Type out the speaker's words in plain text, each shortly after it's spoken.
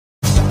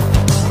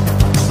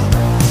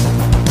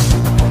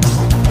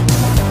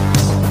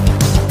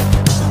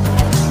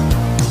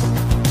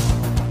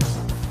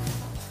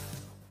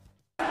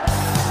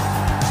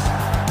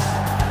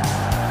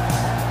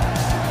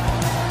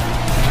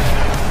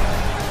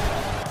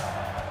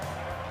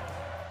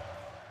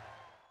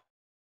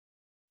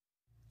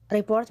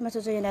Reports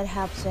Manchester United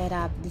have set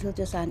up deal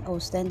to sign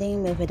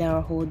outstanding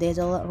midfielder who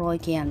dazzled Roy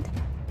Keane.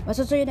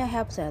 Manchester United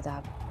have set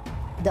up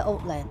the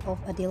outline of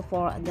a deal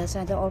for the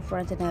center of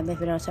Fiorentina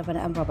midfielder Stefan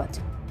Amrabat.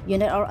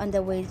 United are on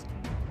the way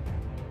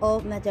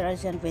of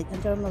materialization with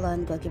Inter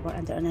Milan goalkeeper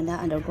Ante Onana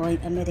undergoing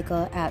a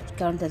medical at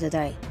counter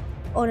today.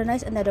 Onana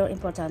is another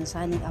important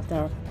signing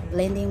after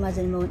landing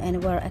Mason Moon,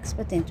 and we're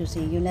expecting to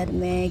see United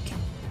make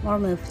more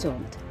moves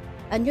soon.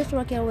 A new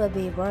striker will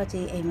be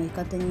Verratti and may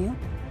continue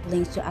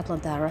links to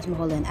Atlanta, Rasmus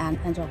Holland, and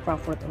Eintracht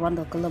Frankfurt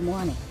Randall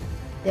Colomwani.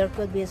 There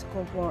could be a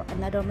scope for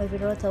another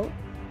midfielder though,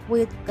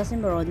 with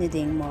Casemiro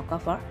needing more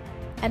cover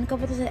and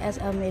competition as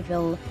a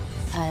midfield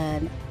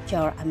and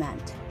Char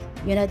Amant.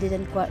 United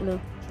didn't quite look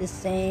the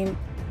same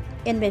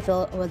in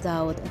midfield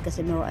without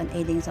Casemiro, and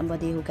aiding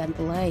somebody who can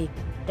play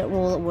that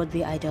role would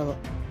be ideal.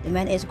 The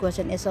main is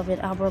question is Sofyan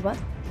Amrabat,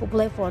 who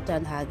played for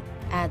Ten Hag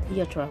at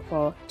Utrecht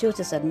for 2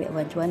 seasons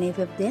between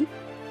 2015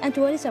 and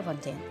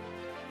 2017.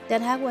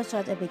 Ten Hag was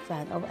such a big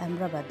fan of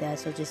Amrabat that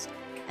suggests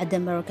the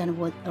American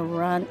would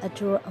run a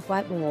tour of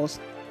 5 roles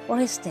for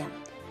his team.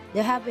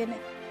 There have been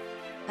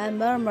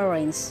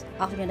murmurings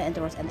of United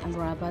interest in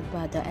Amrabat,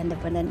 but the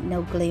Independent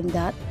now claim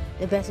that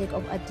the basics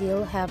of a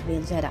deal have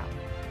been set up.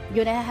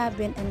 United have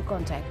been in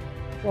contact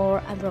for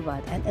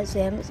Amrabat, and it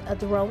seems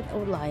the road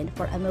outline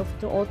for a move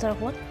to Old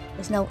Trafford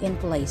is now in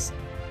place.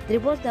 The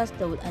report does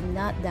note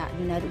not that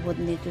United would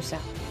need to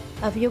sell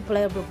a few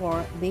players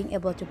before being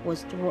able to push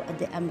through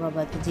the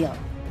Amrabat deal.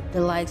 The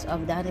likes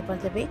of Danny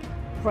Pantevic,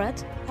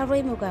 Fred,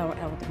 Harry Maguire,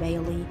 Eric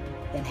Bailey,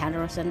 Dan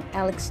Henderson,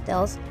 Alex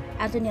Telles,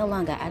 Anthony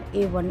Elanga, and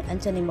even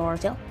Anthony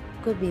Martial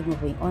could be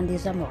moving on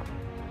this summer.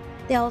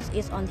 Telles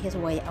is on his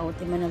way out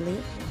imminently,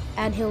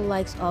 and the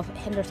likes of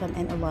Henderson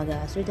and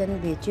Elanga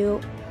shouldn't be too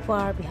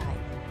far behind.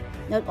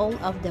 Not all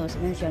of those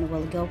mentioned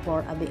will go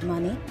for a big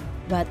money,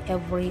 but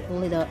every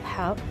little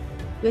help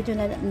with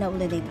United now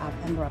leading up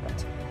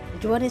Amrabat.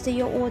 The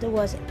 26-year-old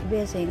was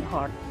basing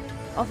hard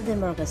of the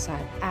American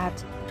side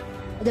at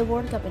the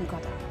World Cup in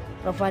Qatar,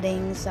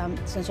 providing some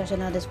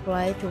sensational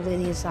display to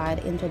lead his side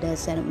into the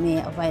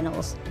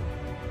semi-finals.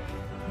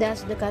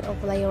 That's the kind of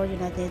player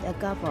United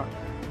cover,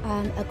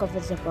 and a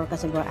competition for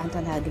Casemiro and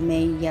Ten Hag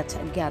may yet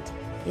get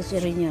his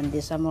reunion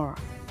this summer.